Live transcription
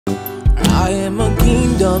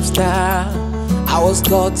kingdom star. I was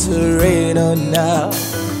called to reign on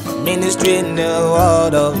earth, ministry in the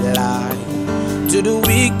world of life. To the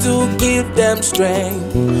weak to give them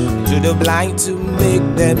strength, to the blind to make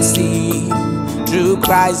them see. Through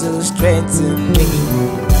Christ who strengthened me.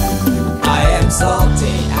 I am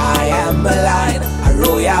something, I am a light, a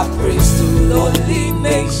royal priesthood, holy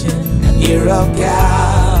nation, an ear of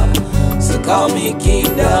God. So call me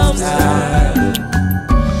kingdom star.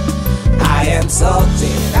 I am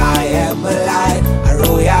something, I am a light, a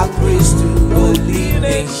royal priesthood, holy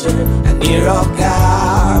nation, an ear of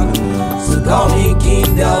God. So call me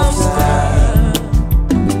kingdom star.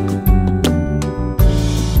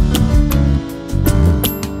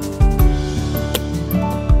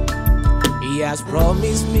 He has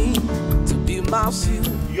promised me to be my shield.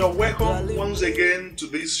 You're welcome once again to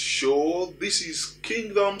this show. This is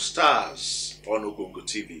Kingdom Stars on Ogongo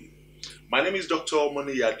TV. My name is Dr.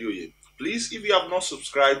 Multimedia. Please, if you have not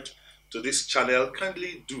subscribed to this channel,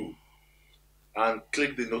 kindly do and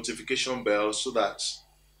click the notification bell so that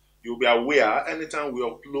you'll be aware anytime we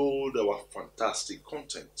upload our fantastic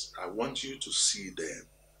content. I want you to see them.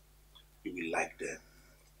 You will like them.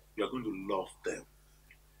 You're going to love them.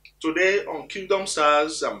 Today on Kingdom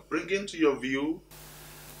Stars, I'm bringing to your view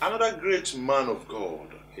another great man of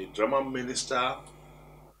God, a drama minister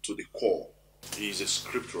to the core. He is a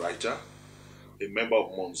script writer, a member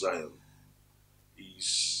of Mount Zion.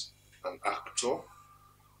 He's an actor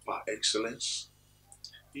par excellence.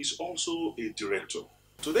 He's also a director.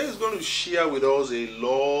 Today he's going to share with us a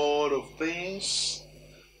lot of things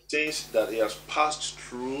that he has passed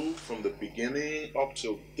through from the beginning up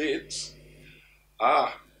till date.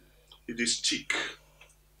 It is thick.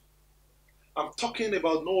 I'm talking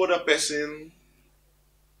about no other person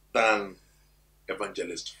than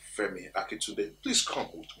Evangelist Femi Akintunde. Please come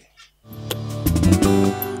with me.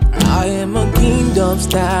 I am a kingdom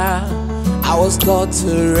star. I was called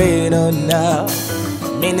to reign on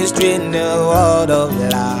earth, ministry in the world of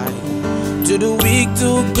life. To the weak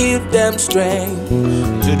to give them strength,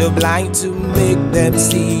 to the blind to make them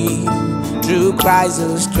see. Through Christ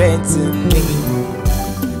who strengthened me.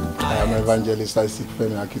 I am Evangelist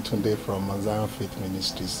Femi Akintunde from Zion Faith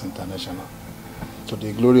Ministries International. To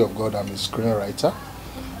the glory of God, I'm a screenwriter,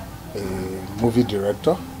 a movie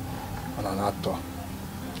director, and an actor.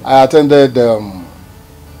 I attended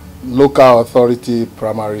local authority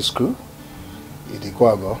primary school,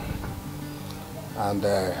 Idikwago, and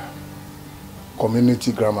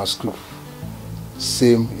community grammar school,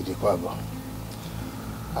 same Idikwago.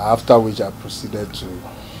 After which I proceeded to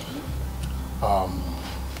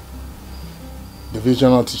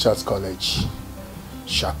Divisional Teachers College,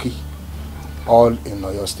 Shaki, all in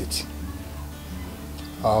Oyo State.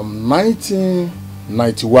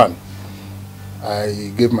 1991,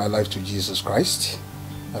 I gave my life to Jesus Christ.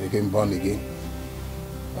 I became born again,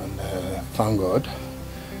 and thank God.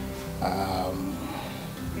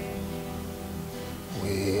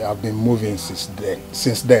 We have been moving since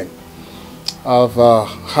then. I've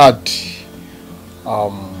had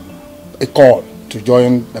a call to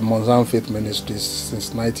join the Zion Faith Ministries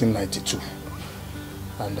since 1992,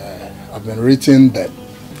 and I've been written them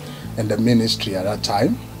in the ministry at that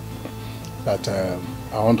time that I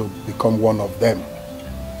want to become one of them.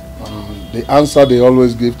 The answer they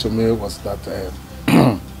always give to me was that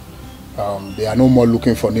they are no more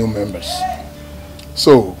looking for new members.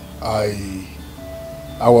 So I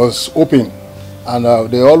was open, and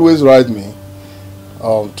they always write me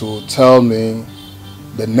to tell me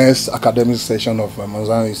the next academic session of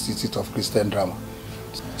Zion Institute of Christian Drama.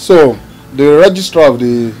 So the registrar of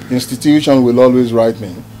the institution will always write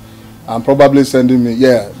me and probably sending me,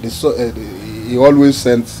 he always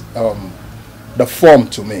sends the form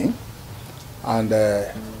to me, and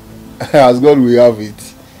as God will have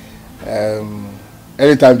it,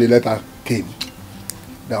 anytime the letter came,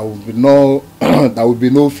 there would be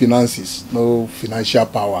no finances, no financial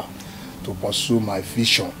power to pursue my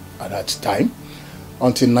vision at that time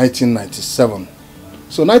until 1997.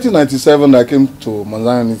 So 1997 I came to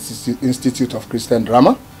Zion Institute of Christian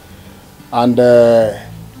Drama, and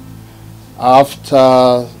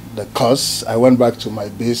after the course I went back to my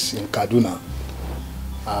base in Kaduna.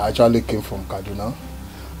 I actually came from Kaduna.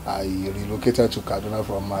 I relocated to Kaduna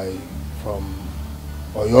from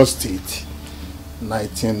Oyo State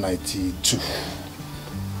 1992,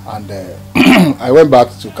 and I went back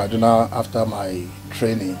to Kaduna after my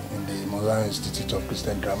training in the Zion Institute of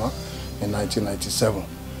Christian Drama in 1997.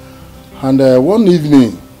 And one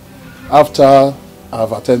evening after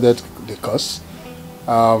I've attended the course,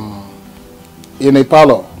 in a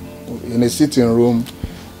parlor, in a sitting room,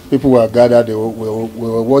 people were gathered. We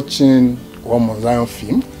were watching one Mount Zion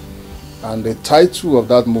film, and the title of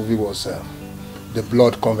that movie was The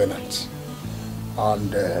Blood Covenant.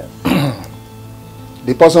 And the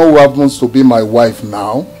person who happens to be my wife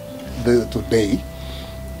now, today,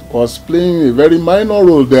 was playing a very minor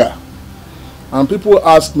role there. And people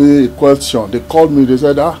asked me a question. They called me, they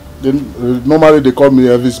said, normally they call me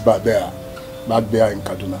Elvis back there in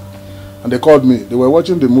Kaduna. And they called me. They were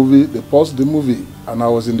watching the movie, they paused the movie, and I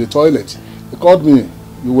was in the toilet. They called me.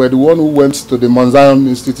 You were the one who went to the Mount Zion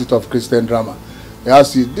Institute of Christian Drama. They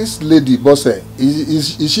asked you, this lady, Bosse,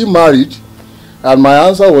 is she married? And my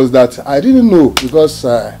answer was that I didn't know, because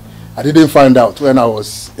I didn't find out when I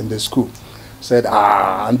was in the school. Said,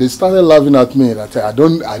 and they started laughing at me that I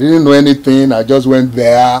didn't know anything. I just went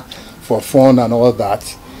there for fun and all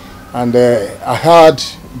that. And I heard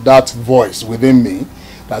that voice within me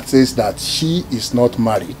that says that she is not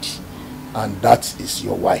married and that is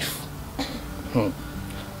your wife.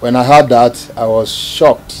 When I heard that, I was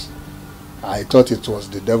shocked. I thought it was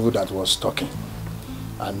the devil that was talking.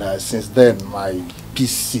 And since then, my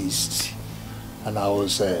peace ceased. And I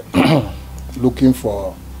was looking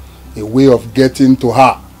for a way of getting to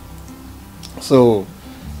her. So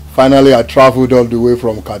finally, I traveled all the way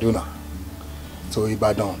from Kaduna to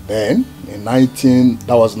Ibadan. Then, in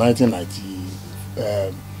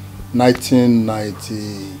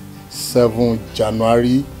 1997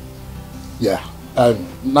 January,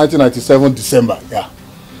 1997 December,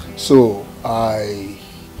 So I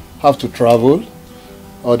have to travel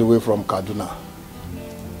all the way from Kaduna,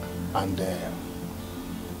 and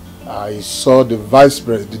I saw the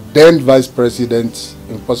then vice president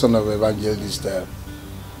in person of Evangelist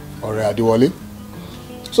Ore Adiwole.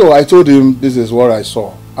 So I told him this is what I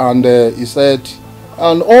saw, and he said,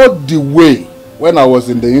 and all the way when I was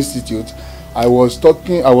in the institute, I was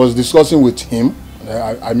discussing with him.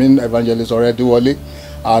 I mean Evangelist Ore Adiwole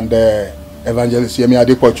and Evangelist Femi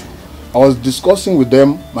Akintunde. I was discussing with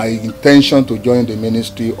them my intention to join the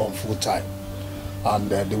ministry on full time, and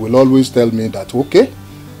they will always tell me that okay,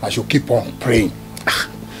 I should keep on praying.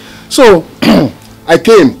 So I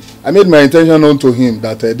came. I made my intention known to him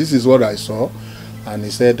that this is what I saw, and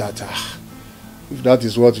he said that if that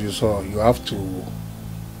is what you saw, you have to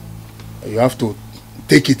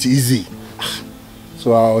take it easy.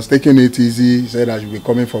 So I was taking it easy. He said I should be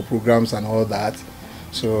coming for programs and all that.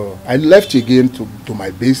 So I left again to my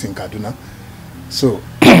base in Kaduna. So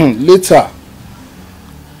later,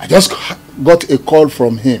 I just got a call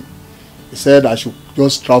from him. He said I should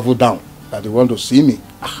just travel down, that he wanted to see me.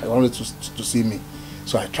 I wanted to see me.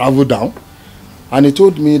 So I traveled down, and he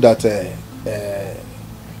told me that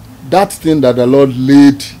that thing that the Lord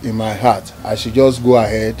laid in my heart, I should just go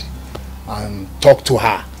ahead and talk to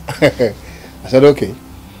her. I said, okay.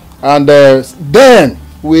 And then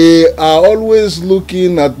we are always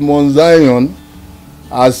looking at Mount Zion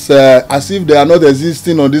as if they are not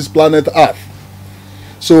existing on this planet Earth.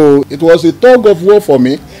 So it was a tug of war for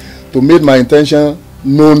me to make my intention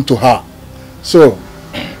known to her. So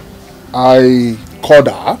I called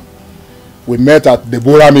her. We met at the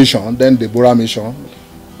Deborah Mission,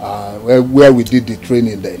 where we did the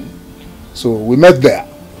training then. So we met there.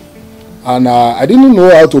 And I didn't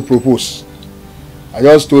know how to propose. I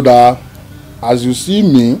just told her, as you see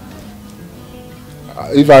me,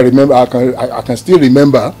 if I remember, I can still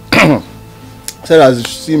remember. I said, as you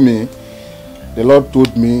see me, the Lord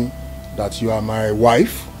told me that you are my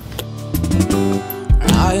wife.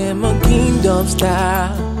 I am a kingdom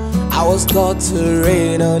star. I was called to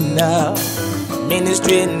reign on now.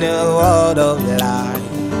 Ministry in the world of life.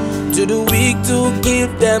 To the weak to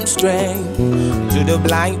give them strength. To the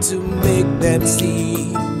blind to make them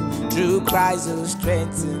see. Through Christ who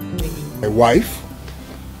strengthens me. My wife.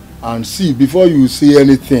 And see, before you say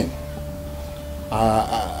anything,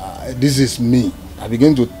 this is me. I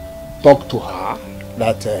begin to talk to her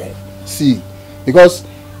that, see, because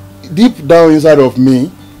deep down inside of me,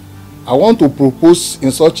 I want to propose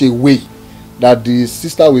in such a way that the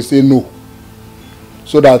sister will say no,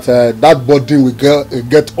 so that that burden will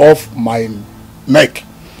get off my neck.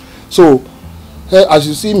 So, as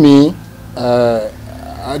you see me,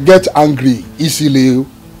 I get angry easily.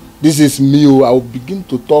 This is me. I will begin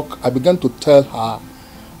to talk. I began to tell her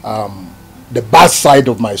the bad side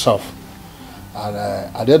of myself. And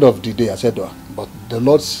at the end of the day, I said, but the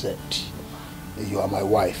Lord said, you are my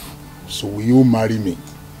wife, so will you marry me?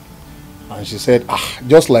 And she said,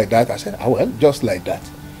 just like that. I said, well, just like that.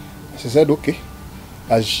 She said, okay.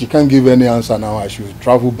 As she can't give any answer now, I should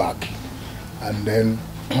travel back. And then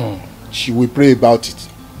she will pray about it.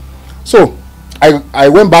 So I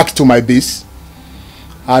went back to my base.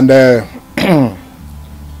 And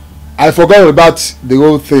I forgot about the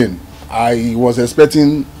whole thing. I was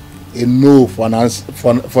expecting a no for an answer,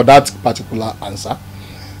 for that particular answer.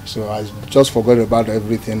 So I just forgot about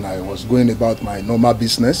everything. I was going about my normal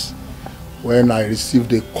business when I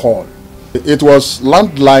received a call. It was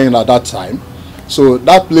landline at that time, so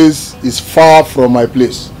that place is far from my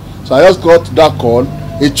place. So I just got that call.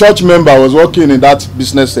 A church member was working in that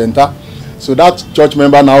business center. So that church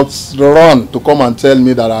member now run to come and tell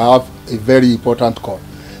me that I have a very important call.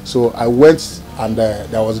 So I went, and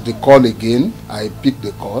there was the call again. I picked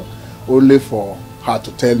the call only for her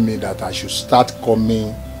to tell me that I should start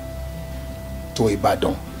coming to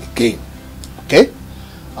Ibadan again. Okay?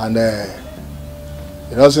 And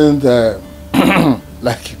it doesn't,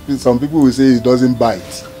 like some people will say, it doesn't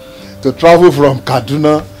bite. To travel from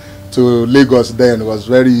Kaduna to Lagos then was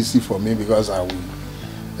very easy for me, because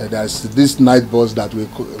there's this night bus that we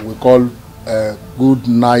call Good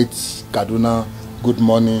Night Kaduna, Good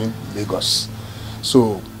Morning Lagos.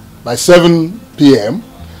 So by 7 p.m.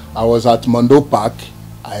 I was at Mondo Park.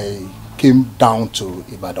 I came down to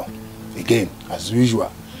Ibadan again, as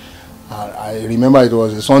usual. I remember it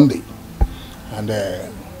was a Sunday, and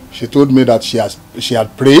she told me that she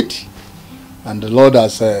had prayed, and the Lord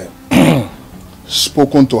has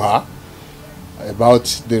spoken to her about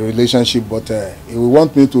the relationship, but he will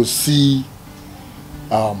want me to see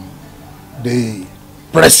the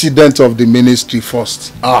president of the ministry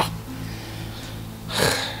first.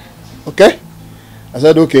 Okay. I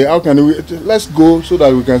said, okay, how can we, let's go so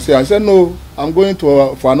that we can see. I said, no, I'm going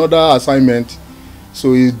to for another assignment.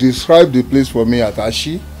 So he described the place for me at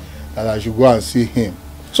Ashi, that I should go and see him.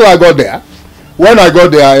 So I got there. When I got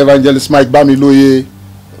there, Evangelist Mike Bamiloye,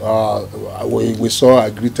 we saw, I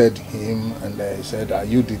greeted him, and he said, are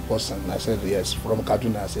you the person? I said, yes. From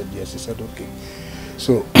Kaduna? I said, yes. He said, okay.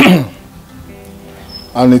 So,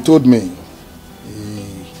 and he told me,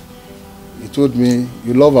 he told me,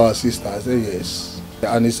 you love our sister? I said, yes.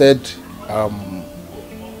 And he said, all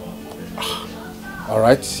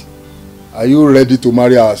right, are you ready to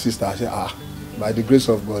marry our sister? I said, by the grace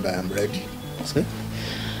of God, I am ready. Okay.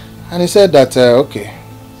 And he said that, okay.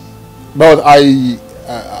 But I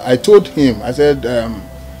told him, I said,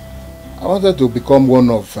 I wanted to become one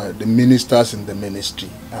of the ministers in the ministry,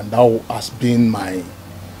 and that has been my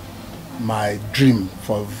dream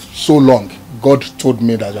for so long. God told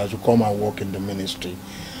me that I should come and work in the ministry,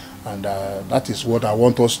 and that is what I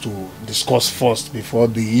want us to discuss first before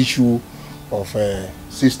the issue of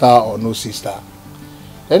sister or no sister.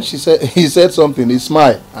 Then he said something. He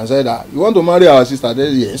smiled and said, you want to marry our sister? I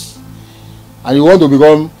said, yes. And you want to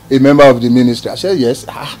become a member of the ministry? I said, yes.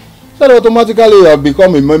 He said, automatically you have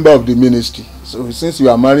become a member of the ministry. So since you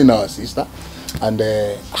are marrying our sister, and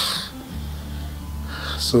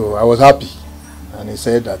so I was happy. And he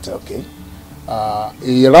said that, okay.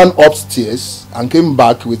 He ran upstairs and came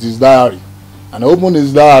back with his diary. And I opened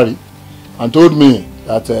his diary and told me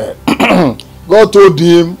that God told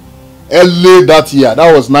him early that year,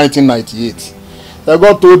 that was 1998. That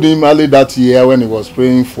God told him early that year when he was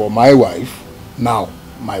praying for my wife, now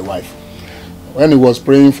my wife, when he was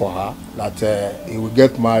praying for her, that he will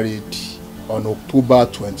get married on October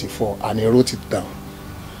 24, and he wrote it down.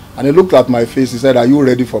 And he looked at my face, he said, are you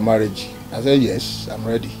ready for marriage? I said, yes, I'm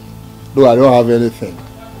ready. Though I don't have anything.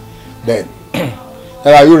 Then,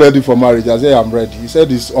 said, are you ready for marriage? I said, I'm ready. He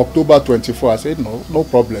said, it's October 24. I said, no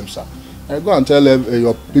problem, sir. I go and tell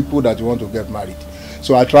your people that you want to get married.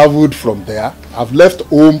 So I traveled from there. I've left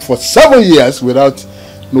home for 7 years without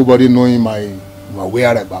nobody knowing my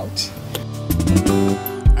whereabouts.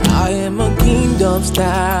 I am a kingdom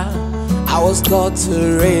star. I was called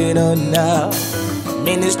to reign on now.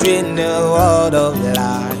 Ministry in the world of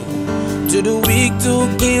life. To the weak to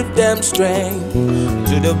give them strength.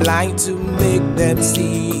 To the blind to make them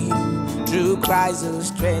see. Through Christ who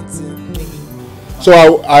strengthened me.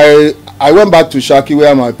 So I went back to Shaki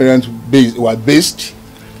where my parents were based,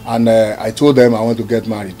 and I told them I want to get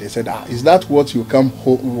married. They said, is that what you came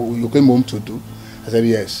home to do? I said,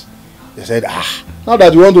 yes. They said, now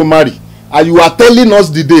that you want to marry, and you are telling us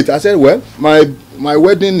the date. I said, well, my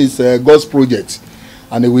wedding is God's project,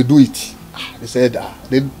 and they will do it. They said,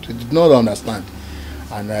 they did not understand,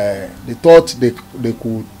 and they thought they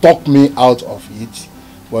could talk me out of it,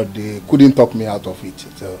 but they couldn't talk me out of it.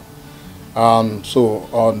 So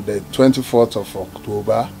on the 24th of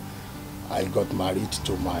October, I got married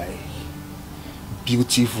to my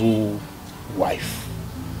beautiful wife,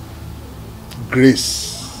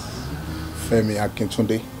 Grace Femi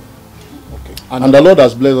Akintunde. Okay. And the Lord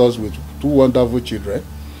has blessed us with 2 wonderful children,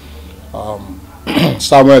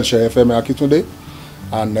 Samuel Femi Akintunde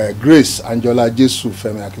and Grace Angela Jesu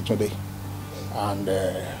Femi Akintunde. And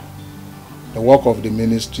the work of the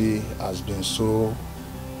ministry has been so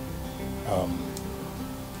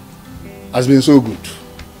good,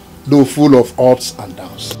 though full of ups and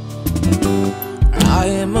downs. I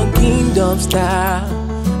am a kingdom star.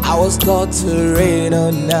 I was called to reign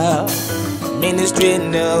on now. Ministry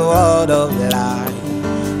in the world of life.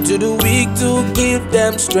 To the weak to give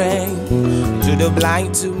them strength. To the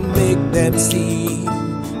blind to make them see.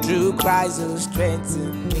 Through Christ who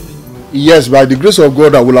strengthens me. Yes, by the grace of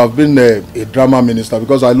God, I will have been a drama minister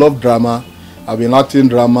because I love drama. I've been acting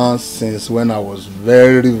drama since when I was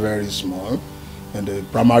very, very small in the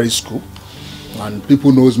primary school. And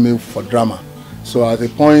people knows me for drama. So at a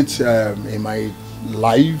point in my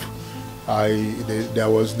life, there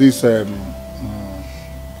was this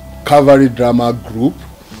Calvary drama group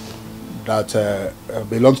that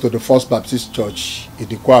belongs to the First Baptist Church in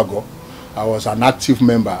Ikwago. I was an active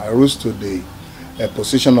member. I rose to the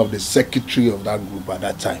position of the secretary of that group at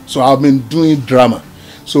that time. So I've been doing drama.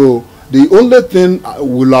 So the only thing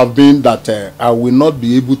will have been that I may not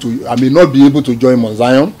be able to join Mount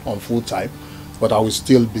Zion on full time, but I will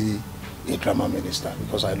still be a drama minister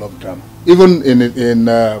because I love drama. Even in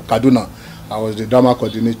Kaduna, I was the drama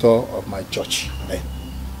coordinator of my church then.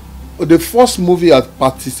 The first movie I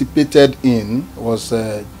participated in was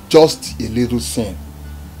Just a Little Sin.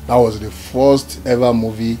 That was the first ever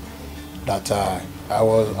movie that I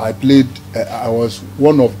was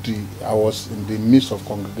in the midst of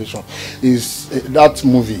congregation. That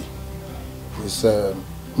movie is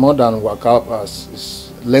more than Wakapa's,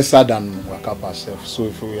 is lesser than Wakapa herself. So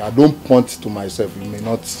if I don't point to myself, you may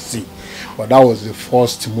not see. But that was the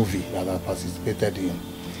first movie that I participated in.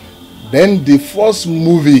 Then the first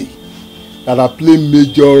movie that I played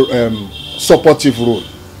major supportive role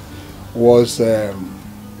was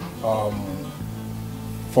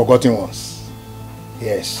Forgotten Ones.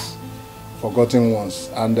 Yes, Forgotten Ones.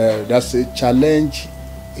 And that's a challenge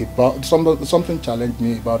about something challenged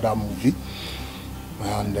me about that movie.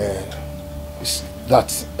 And it's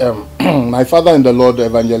that my father in the Lord,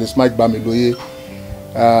 Evangelist Mike Bamiloye,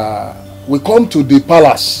 we come to the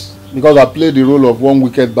palace because I played the role of one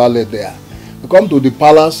wicked ballet there. We come to the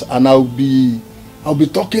palace and I'll be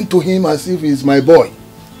talking to him as if he's my boy.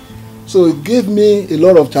 So it gave me a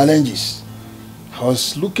lot of challenges. I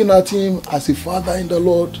was looking at him as a father in the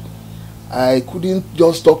Lord. I couldn't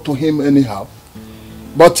just talk to him anyhow.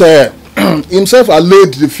 But himself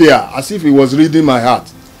allayed the fear as if he was reading my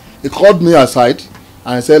heart. He called me aside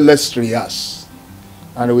and said, let's rehearse.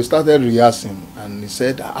 And we started rehearsing. And he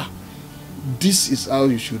said, this is how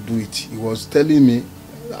you should do it. He was telling me,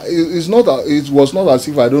 it was not as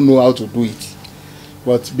if I don't know how to do it.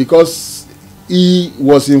 But because he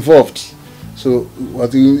was involved. So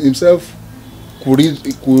what he himself could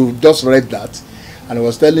just read that. And he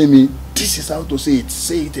was telling me, this is how to say it.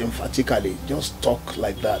 Say it emphatically. Just talk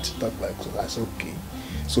like that. Talk like that. That's okay.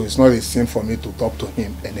 So it's not a sin for me to talk to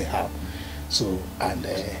him anyhow. So, and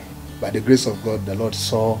by the grace of God, the Lord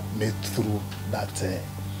saw me through that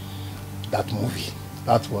movie.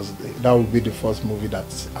 That would be the first movie that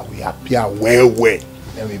will appear well.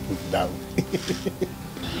 Let me put it down.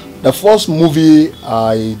 The first movie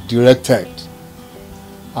I directed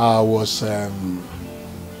was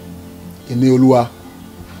Ineolua,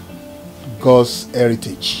 God's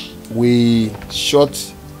Heritage. We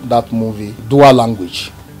shot that movie dual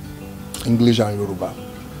language, English and Yoruba.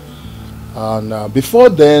 And before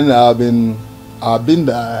then, I've been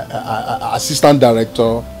the assistant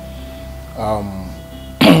director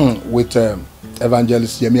with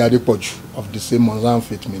Evangelist Yemi Adepoju of the same Mount Zion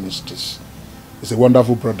Faith Ministries. He's a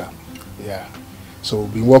wonderful brother. Yeah. So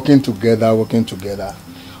we've been working together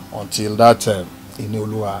until that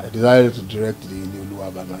Ineolua. I decided to direct the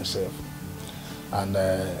Ineolua by myself. And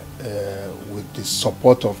with the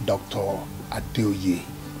support of Dr. Adeoye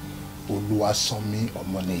Oluwasomi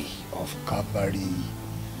Omone of Calvary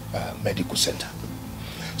Medical Center.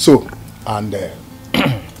 So, and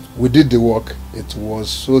we did the work. It was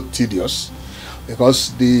so tedious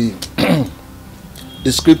because the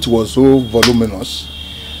the script was so voluminous,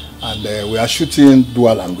 and we are shooting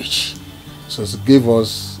dual language, so it gave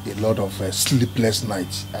us a lot of sleepless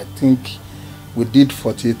nights. I think we did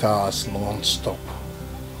 48 hours non-stop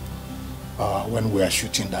when we are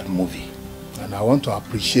shooting that movie. And I want to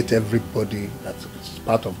appreciate everybody that is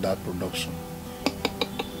part of that production.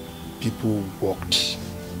 People worked,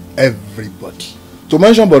 everybody. To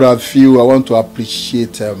mention but a few, I want to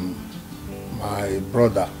appreciate my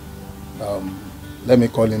brother. Let me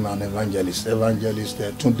call him an evangelist. Evangelist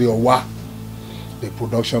Tunde Owa, the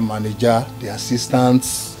production manager, the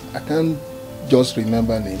assistants. I can't just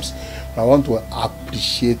remember names, but I want to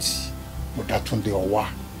appreciate Brother Tunde Owa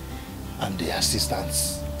and the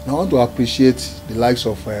assistants. I want to appreciate the likes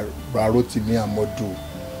of Rarotimi and Modu,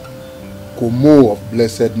 Komo of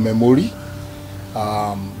blessed memory,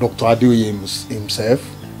 Dr. Adeoye himself,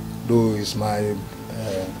 though is my,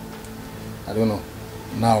 I don't know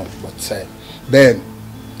now, but then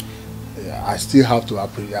I still have to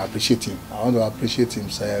appreciate him. I want to appreciate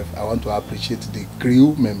himself. I want to appreciate the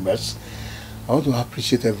crew members. I want to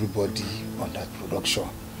appreciate everybody on that production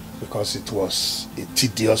because it was a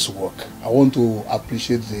tedious work. I want to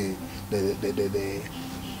appreciate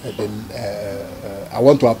I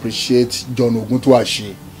want to appreciate John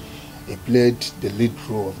Oguntuashi. He played the lead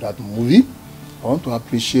role of that movie. I want to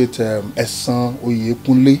appreciate Esan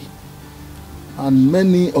Oyekunle and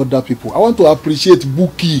many other people. I want to appreciate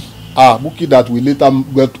Buki. Buki that we later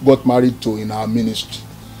got married to in our ministry.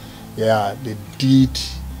 Yeah, they did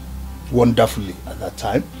wonderfully at that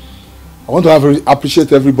time. I want to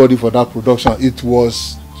appreciate everybody for that production. It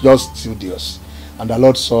was just studious, and the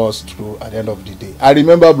Lord saw us through at the end of the day. I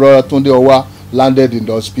remember Brother Tunde Owa landed in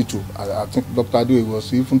the hospital. I think Dr. Adeoye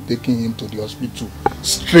was even taking him to the hospital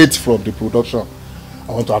straight from the production.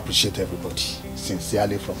 I want to appreciate everybody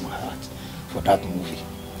sincerely from my heart for that movie.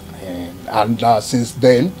 And since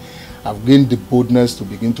then, I've gained the boldness to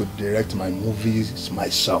begin to direct my movies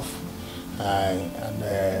myself. I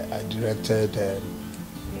directed,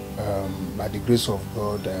 by the grace of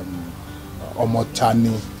God,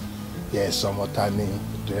 Omotani. Yes, Omotani.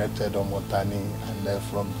 Directed Omotani. And then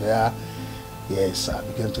from there, yes, I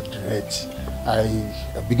began to direct.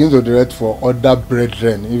 I began to direct for other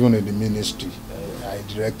brethren, even in the ministry. I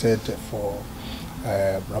directed for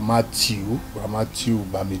Ramatiu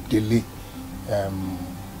Bamidele.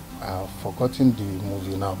 I've forgotten the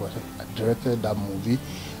movie now, but I directed that movie,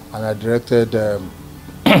 and I directed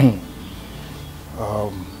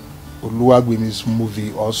Oluwagbemi's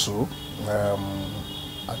movie also.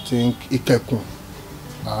 I think Ikekun,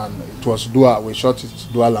 and it was dual. We shot it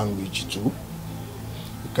dual language too.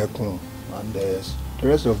 Ikekun, and the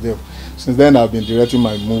rest of them. Since then, I've been directing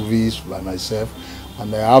my movies by myself,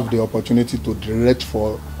 and I have the opportunity to direct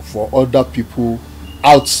for other people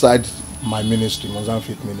outside my ministry,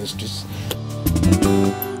 Mozambique Ministries.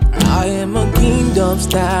 I am a kingdom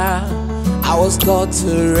star. I was called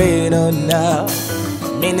to reign on now.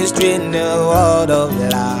 Ministry in the world of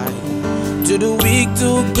life. To the weak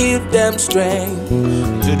to give them strength.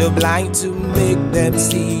 To the blind to make them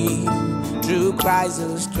see. Through Christ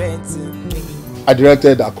who strengthens me. I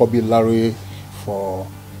directed Akobi Larry for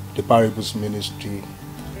the Parables Ministry,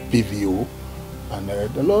 PVO, and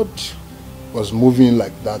the Lord was moving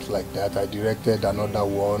like that. I directed another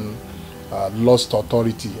one, Lost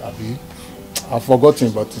Authority. I've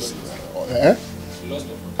forgotten, but it's Lost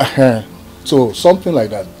Authority. So something like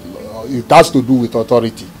that. It has to do with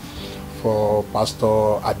authority for Pastor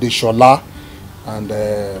Adeshola and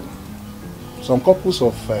some couples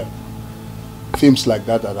of films like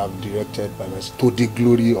that I've directed by myself, to the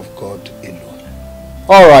glory of God alone.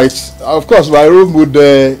 All right, of course, my role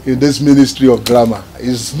model in this ministry of drama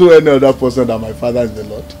is no any other person than my father in the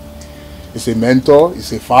Lord. He's a mentor,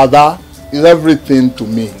 he's a father, he's everything to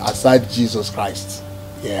me aside Jesus Christ.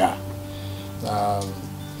 Yeah.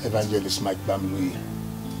 Evangelist Mike Bamlui.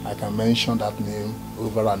 I can mention that name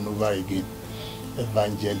over and over again.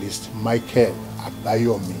 Evangelist Michael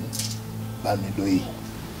Abayomi Bamlui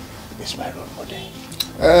is my role model.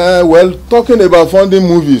 Well, talking about funding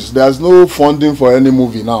movies, there's no funding for any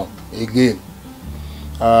movie now, again.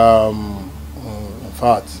 In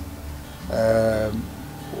fact,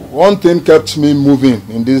 one thing kept me moving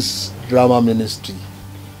in this drama ministry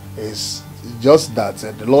is just that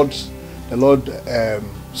the Lord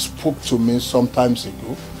spoke to me some times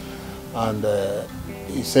ago, and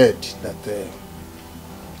he said that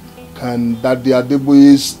can Daddy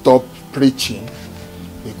Adeboye stop preaching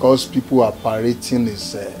because people are parading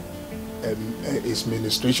his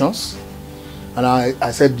ministrations? And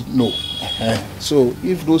I said no. So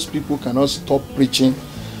if those people cannot stop preaching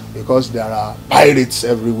because there are pirates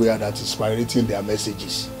everywhere that is pirating their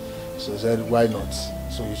messages, so I said why not?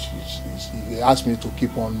 So he asked me to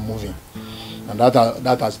keep on moving, and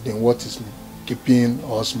that has been what is keeping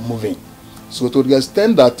us moving. So to the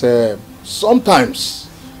extent that sometimes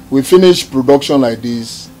we finish production like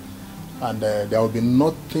this, and there will be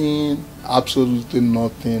nothing, absolutely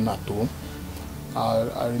nothing at all.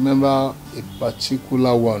 I remember a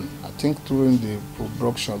particular one, I think during the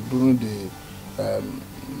production, during the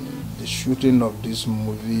shooting of this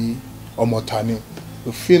movie, Omotani,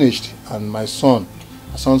 we finished, and my son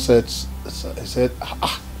said,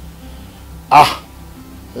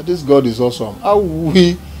 this God is awesome. How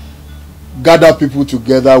we gather people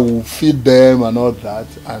together, we'll feed them and all that.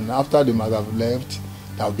 And after they might have left,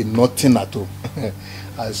 there will be nothing at home.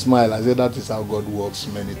 I smile. I say that is how God works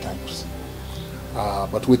many times.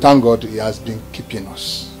 But we thank God He has been keeping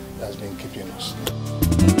us. He has been keeping us.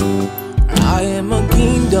 I am a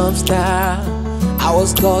kingdom star. I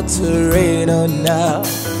was called to reign on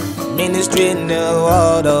earth, ministry in the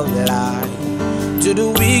world of life. To the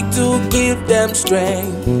weak to give them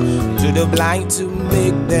strength, to the blind to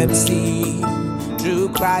make them see. Through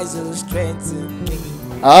Christ who strengthens me.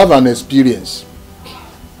 I have an experience.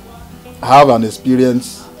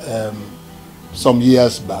 Some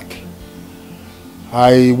years back.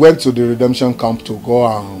 I went to the redemption camp to go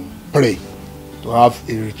and pray, to have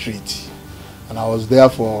a retreat. And I was there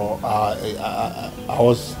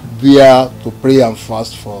to pray and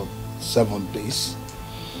fast for 7 days.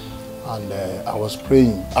 And I was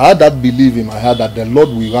praying. I had that belief in my heart that the Lord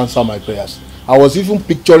will answer my prayers. I was even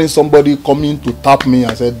picturing somebody coming to tap me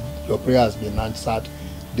and said, your prayer has been answered.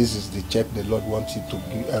 This is the check the Lord wants me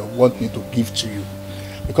to give to you.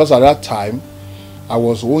 Because at that time, I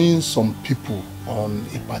was owing some people on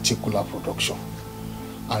a particular production.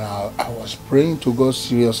 And I was praying to God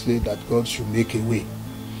seriously that God should make a way.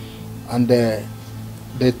 And the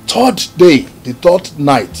third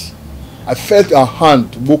night, I felt a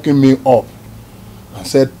hand waking me up and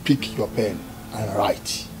said, pick your pen and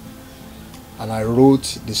write. And I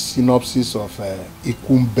wrote the synopsis of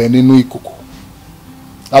Ikum Beninu Ikuku.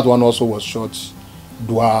 That one also was short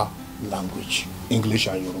Dua language, English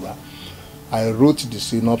and Yoruba. I wrote the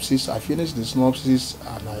synopsis, I finished the synopsis,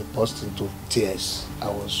 and I burst into tears. I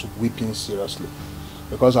was weeping seriously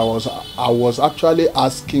because I was actually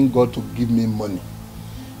asking God to give me money,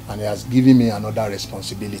 and He has given me another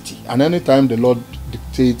responsibility. And anytime the Lord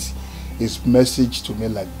dictates His message to me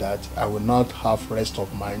like that, I will not have rest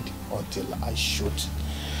of mind until I shoot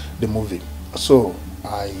the movie. So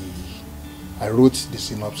I wrote the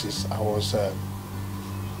synopsis. I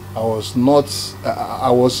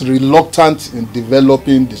was reluctant in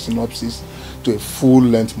developing the synopsis to a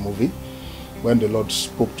full-length movie when the Lord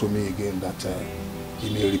spoke to me again that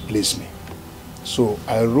He may replace me. So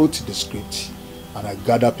I wrote the script and I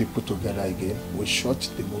gathered people together again. We shot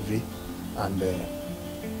the movie, and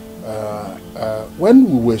when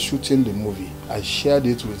we were shooting the movie, I shared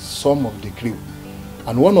it with some of the crew,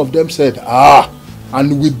 and one of them said,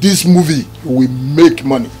 and with this movie we make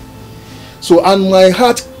money. So, and my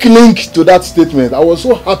heart clinged to that statement. I was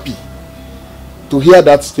so happy to hear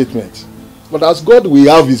that statement. But as God will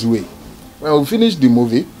have His way. When we finished the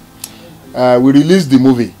movie, we released the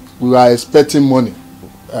movie. We were expecting money,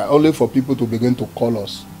 only for people to begin to call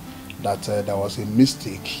us that there was a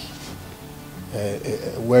mistake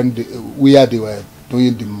when where they were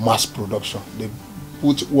doing the mass production. They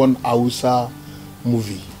put one Hausa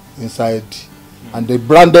movie inside, and they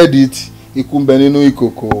branded it Ikumbeninu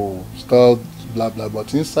Ikoko, blah blah,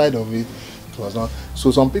 but inside of it, it was not.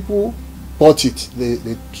 So some people bought it,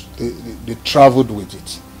 they traveled with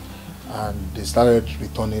it, and they started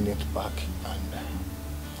returning it back, and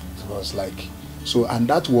it was like so, and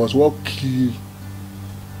that was what killed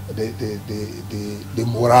the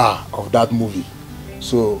morale of that movie.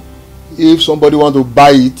 So if somebody want to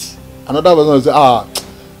buy it, another person will say,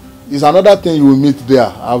 it's another thing you will meet there.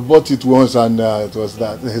 I've bought it once, and it was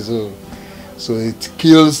that. So it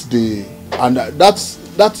kills the, and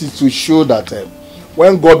that is to show that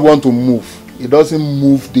when God wants to move, He doesn't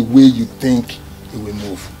move the way you think He will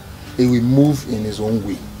move. He will move in His own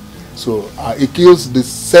way. So it kills the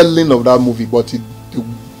selling of that movie, but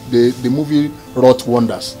the movie wrought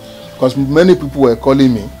wonders, because many people were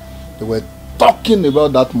calling me. They were talking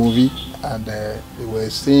about that movie, and they were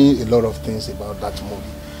saying a lot of things about that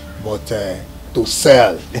movie. But to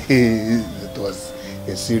sell, it was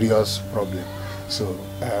a serious problem. So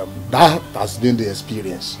that has been the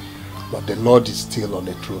experience. But the Lord is still on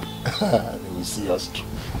the throne. He will see us through.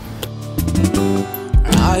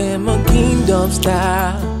 I am a kingdom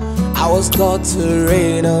star. I was called to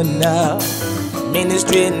reign on earth,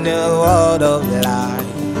 ministry in the world of life.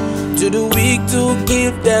 To the weak to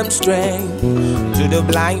give them strength, to the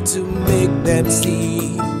blind to make them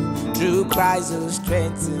see. Through Christ who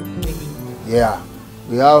strengthens me. Yeah,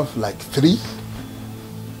 we have like 3.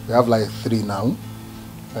 We have like 3 now.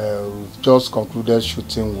 We've just concluded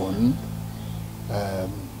shooting one.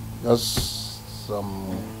 Just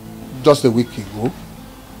a week ago.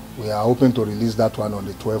 We are hoping to release that one on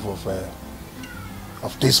the 12th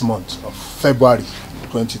of this month of February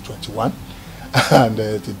 2021. And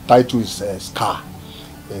the title is Scar.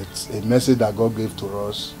 It's a message that God gave to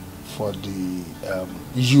us for the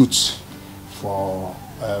youth for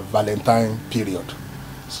Valentine period.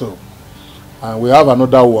 So And we have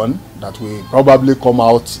another one that will probably come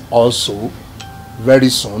out also very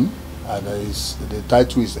soon. And the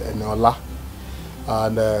title is Eniola.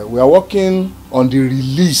 And we are working on the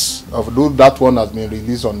release of that one has been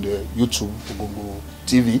released on the YouTube Ogongo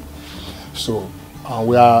TV. So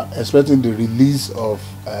we are expecting the release of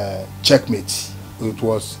CHECKMATE. It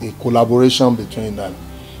was a collaboration between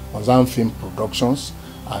Mazan Film Productions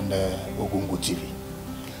and Ogongo TV.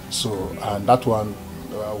 So, and that one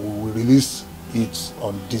we will release it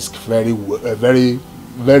on disc very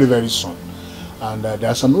soon. And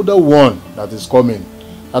there's another one that is coming.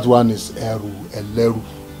 That one is Eleru.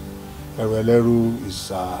 Eleru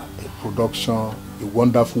is a production, a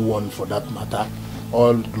wonderful one for that matter.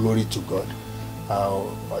 All glory to God.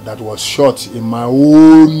 That was shot in my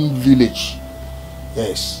own village.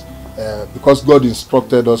 Yes, because God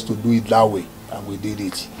instructed us to do it that way, and we did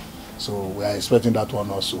it. So we are expecting that one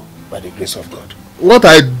also by the grace of God. What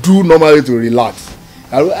I do normally to relax,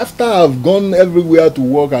 after I've gone everywhere to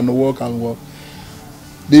work and work and work,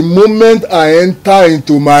 the moment I enter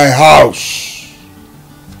into my house,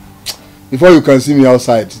 before you can see me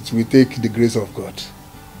outside, it will take the grace of God.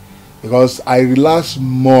 Because I relax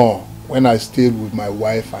more when I stay with my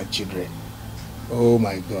wife and children. Oh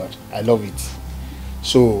my God, I love it.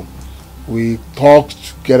 So we talk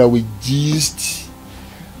together, we gist,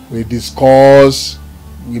 we discuss,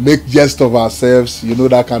 we make jest of ourselves, you know,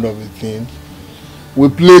 that kind of a thing. We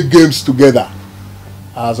play games together.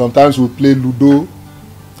 Sometimes we play Ludo.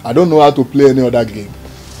 I don't know how to play any other game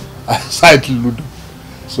aside Ludo.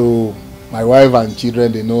 So my wife and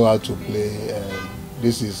children, they know how to play.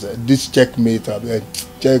 This CHECKMATE,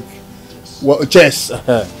 chess.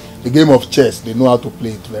 The game of chess. They know how to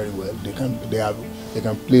play it very well. They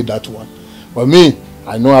can play that one. But me,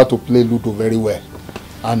 I know how to play Ludo very well,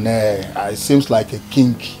 and I seems like a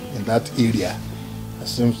king in that area. I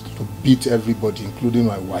seem to beat everybody, including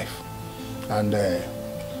my wife, and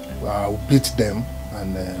I'll beat them.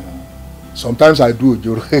 And sometimes I do.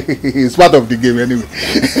 It's part of the game anyway.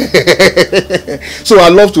 So I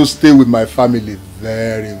love to stay with my family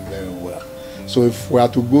very, very well. So if we are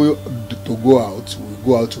to go out, we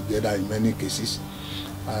go out together in many cases.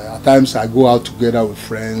 At times I go out together with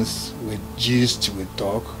friends, we gist, we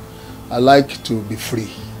talk. I like to be free.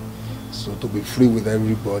 So to be free with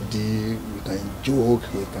everybody, we can joke,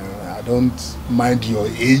 I don't mind your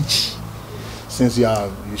age. Since you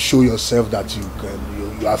show yourself that you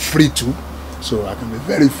are free to, so I can be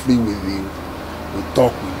very free with you. We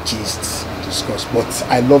talk, we gist, we discuss. But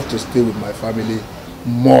I love to stay with my family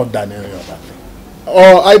more than any other thing.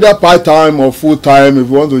 Or either part-time or full-time. If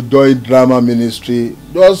you want to join drama ministry,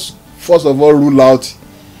 just first of all rule out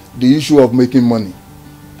the issue of making money.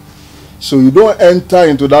 So you don't enter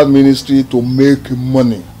into that ministry to make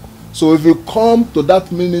money. So if you come to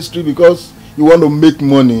that ministry because you want to make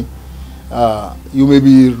money, you may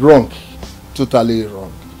be wrong, totally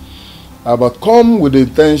wrong. But come with the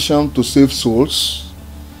intention to save souls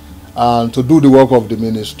and to do the work of the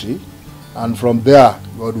ministry, and from there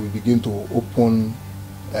God will begin to open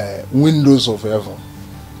windows of heaven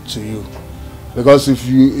to you. Because if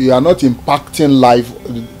you are not impacting life,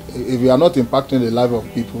 if you are not impacting the life of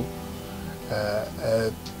people,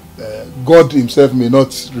 God himself may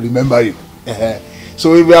not remember you.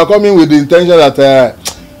 So if you are coming with the intention that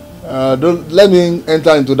don't let me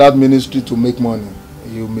enter into that ministry to make money,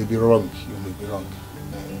 you may be wrong. You may be wrong.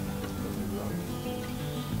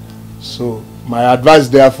 So my advice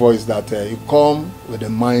therefore is that you come with the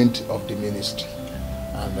mind of the ministry,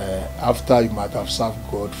 and after you might have served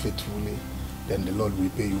God faithfully, then the Lord will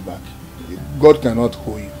pay you back. If God cannot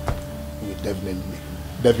hold you, he will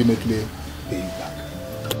definitely pay you back.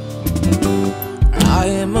 I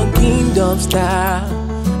am a kingdom star.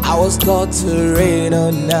 I was called to reign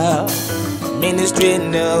on now, ministry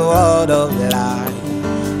in the world of life.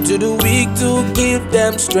 To the weak to give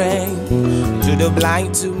them strength, to the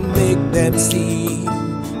blind to make them see.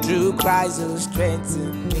 Through Christ who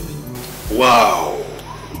strengthens me. Wow,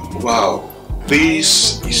 wow,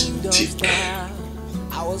 this is deep.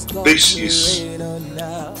 This is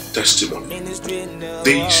testimony.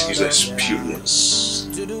 This is experience.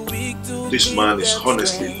 This man is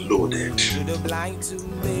honestly loaded.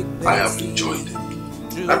 I have enjoyed it.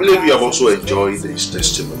 I believe you have also enjoyed his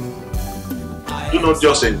testimony. Do not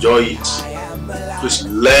just enjoy it. Please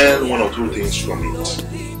learn one or two things from it.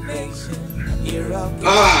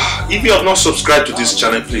 If you have not subscribed to this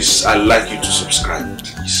channel, please, I'd like you to subscribe,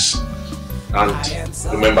 please. And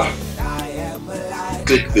remember,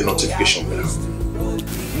 click the notification bell.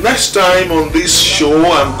 Next time on this show,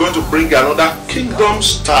 I'm going to bring another kingdom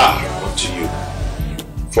star onto you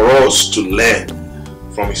for us to learn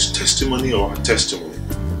from his testimony or her testimony.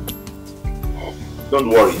 Don't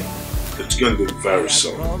worry, it's going to be very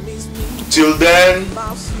soon. Till then,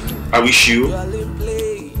 I wish you a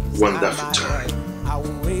wonderful time.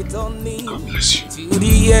 God bless you. To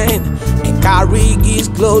the end, and carry His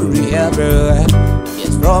glory everywhere.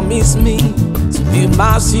 Yes, promise me to be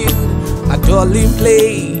my shield, my dwelling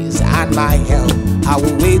place, and my help. I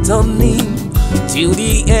will wait on Him till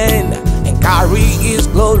the end, and carry His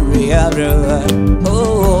glory everywhere.